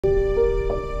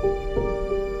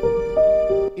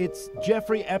It's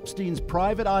Jeffrey Epstein's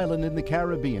private island in the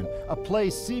Caribbean, a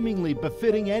place seemingly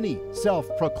befitting any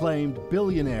self-proclaimed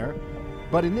billionaire,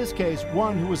 but in this case,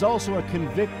 one who was also a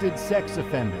convicted sex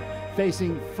offender,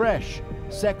 facing fresh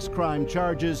sex crime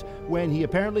charges when he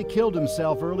apparently killed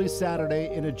himself early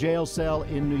Saturday in a jail cell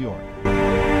in New York.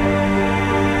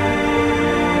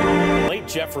 Late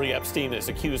Jeffrey Epstein is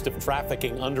accused of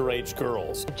trafficking underage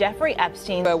girls. Jeffrey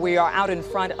Epstein. We are out in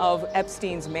front of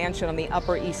Epstein's mansion on the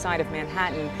Upper East Side of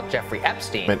Manhattan. Jeffrey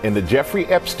Epstein. In the Jeffrey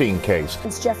Epstein case.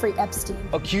 It's Jeffrey Epstein.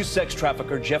 Accused sex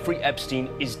trafficker Jeffrey Epstein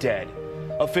is dead.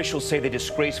 Officials say the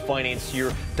disgraced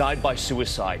financier died by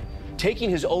suicide, taking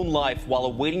his own life while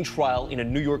awaiting trial in a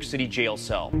New York City jail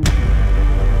cell.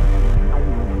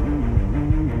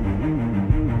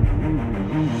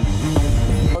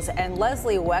 And Les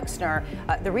Wexner,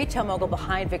 the retail mogul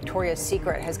behind Victoria's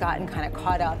Secret, has gotten kind of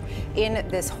caught up in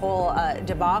this whole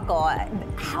debacle.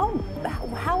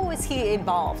 How is he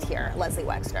involved here, Les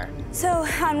Wexner? So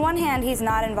on one hand, he's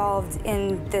not involved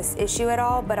in this issue at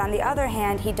all, but on the other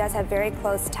hand, he does have very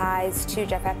close ties to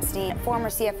Jeff Epstein, former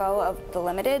CFO of The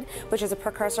Limited, which is a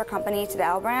precursor company to the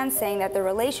L brand, saying that the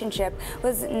relationship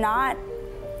was not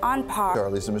on par. Or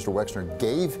at least Mr. Wexner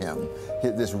gave him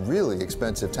this really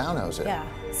expensive townhouse here. Yeah.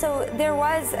 So there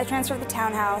was a transfer of the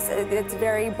townhouse. It's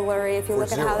very blurry if you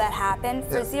look at how that happened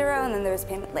for zero, and then there was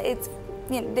payment. It's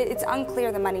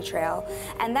unclear, the money trail.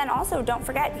 And then also, don't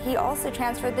forget, he also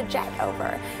transferred the jet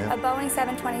over, a Boeing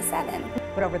 727.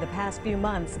 But over the past few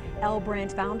months, L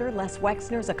Brand founder Les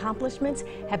Wexner's accomplishments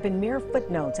have been mere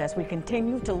footnotes as we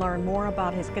continue to learn more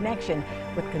about his connection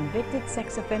with convicted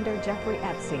sex offender Jeffrey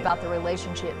Epstein. About the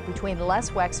relationship between Les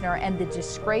Wexner and the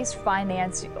disgraced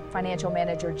financial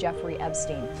manager Jeffrey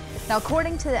Epstein. Now,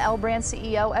 according to the L Brand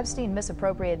CEO, Epstein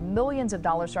misappropriated millions of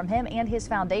dollars from him and his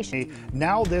foundation.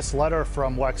 Now this letter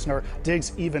from Wexner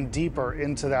digs even deeper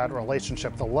into that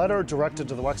relationship. The letter, directed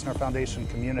to the Wexner Foundation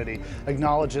community,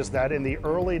 acknowledges that in the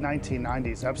early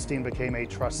 1990s, Epstein became a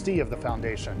trustee of the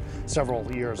foundation. Several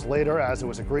years later, as it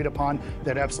was agreed upon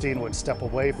that Epstein would step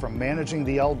away from managing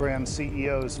the L Brand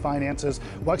CEO's finances,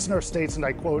 Wexner states, and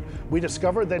I quote, "We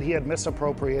discovered that he had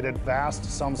misappropriated vast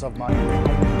sums of money."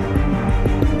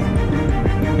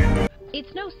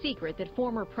 It's no secret that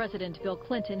former President Bill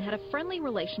Clinton had a friendly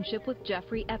relationship with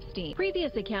Jeffrey Epstein.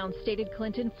 Previous accounts stated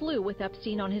Clinton flew with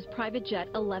Epstein on his private jet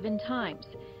 11 times.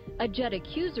 A jet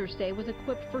accusers say was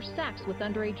equipped for sex with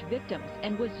underage victims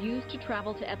and was used to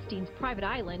travel to Epstein's private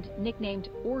island, nicknamed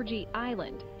Orgy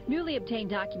Island. Newly obtained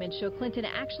documents show Clinton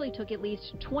actually took at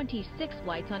least 26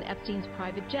 flights on Epstein's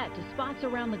private jet to spots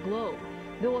around the globe,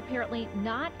 though apparently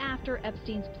not after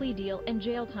Epstein's plea deal and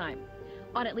jail time.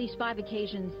 On at least 5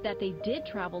 occasions that they did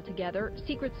travel together,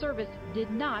 Secret Service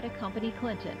did not accompany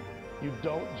Clinton. You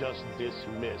don't just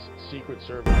dismiss Secret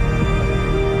Service.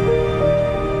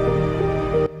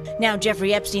 Now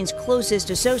Jeffrey Epstein's closest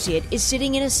associate is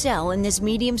sitting in a cell in this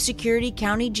medium security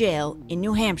county jail in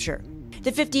New Hampshire.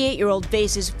 The 58-year-old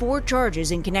faces 4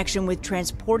 charges in connection with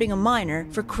transporting a minor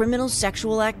for criminal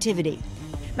sexual activity.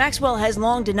 Maxwell has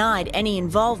long denied any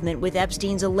involvement with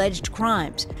Epstein's alleged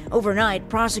crimes. Overnight,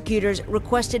 prosecutors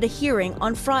requested a hearing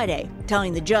on Friday,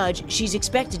 telling the judge she's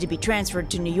expected to be transferred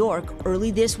to New York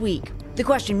early this week. The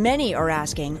question many are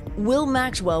asking, will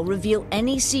Maxwell reveal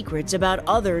any secrets about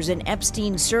others in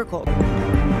Epstein's circle?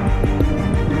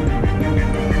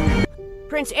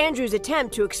 Prince Andrew's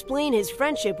attempt to explain his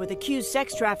friendship with accused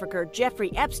sex trafficker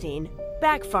Jeffrey Epstein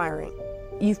backfiring.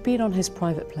 You've been on his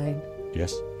private plane.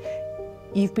 Yes.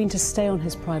 You've been to stay on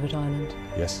his private island.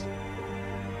 Yes.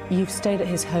 You've stayed at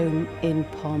his home in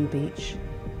Palm Beach.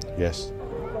 Yes.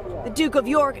 The Duke of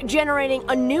York generating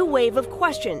a new wave of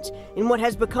questions in what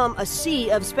has become a sea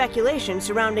of speculation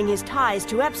surrounding his ties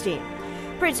to Epstein.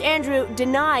 Prince Andrew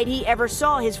denied he ever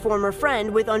saw his former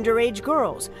friend with underage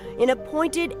girls in a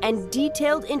pointed and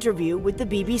detailed interview with the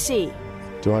BBC.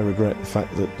 Do I regret the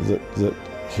fact that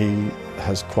he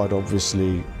has quite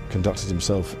obviously conducted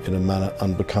himself in a manner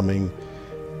unbecoming?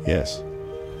 Yes.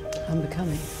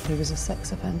 Unbecoming? He was a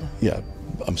sex offender. Yeah,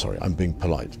 I'm sorry, I'm being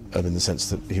polite, in the sense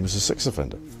that he was a sex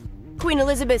offender. Queen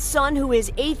Elizabeth's son, who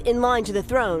is 8th in line to the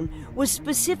throne, was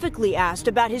specifically asked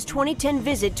about his 2010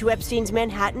 visit to Epstein's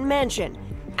Manhattan mansion,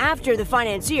 after the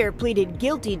financier pleaded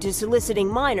guilty to soliciting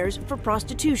minors for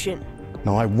prostitution.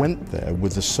 Now, I went there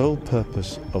with the sole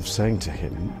purpose of saying to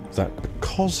him that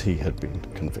because he had been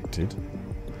convicted,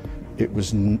 it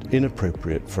was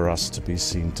inappropriate for us to be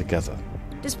seen together.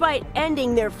 Despite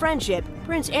ending their friendship,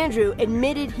 Prince Andrew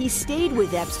admitted he stayed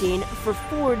with Epstein for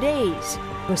 4 days.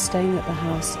 We're staying at the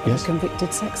house of a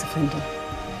convicted sex offender.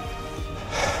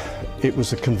 It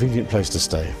was a convenient place to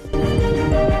stay.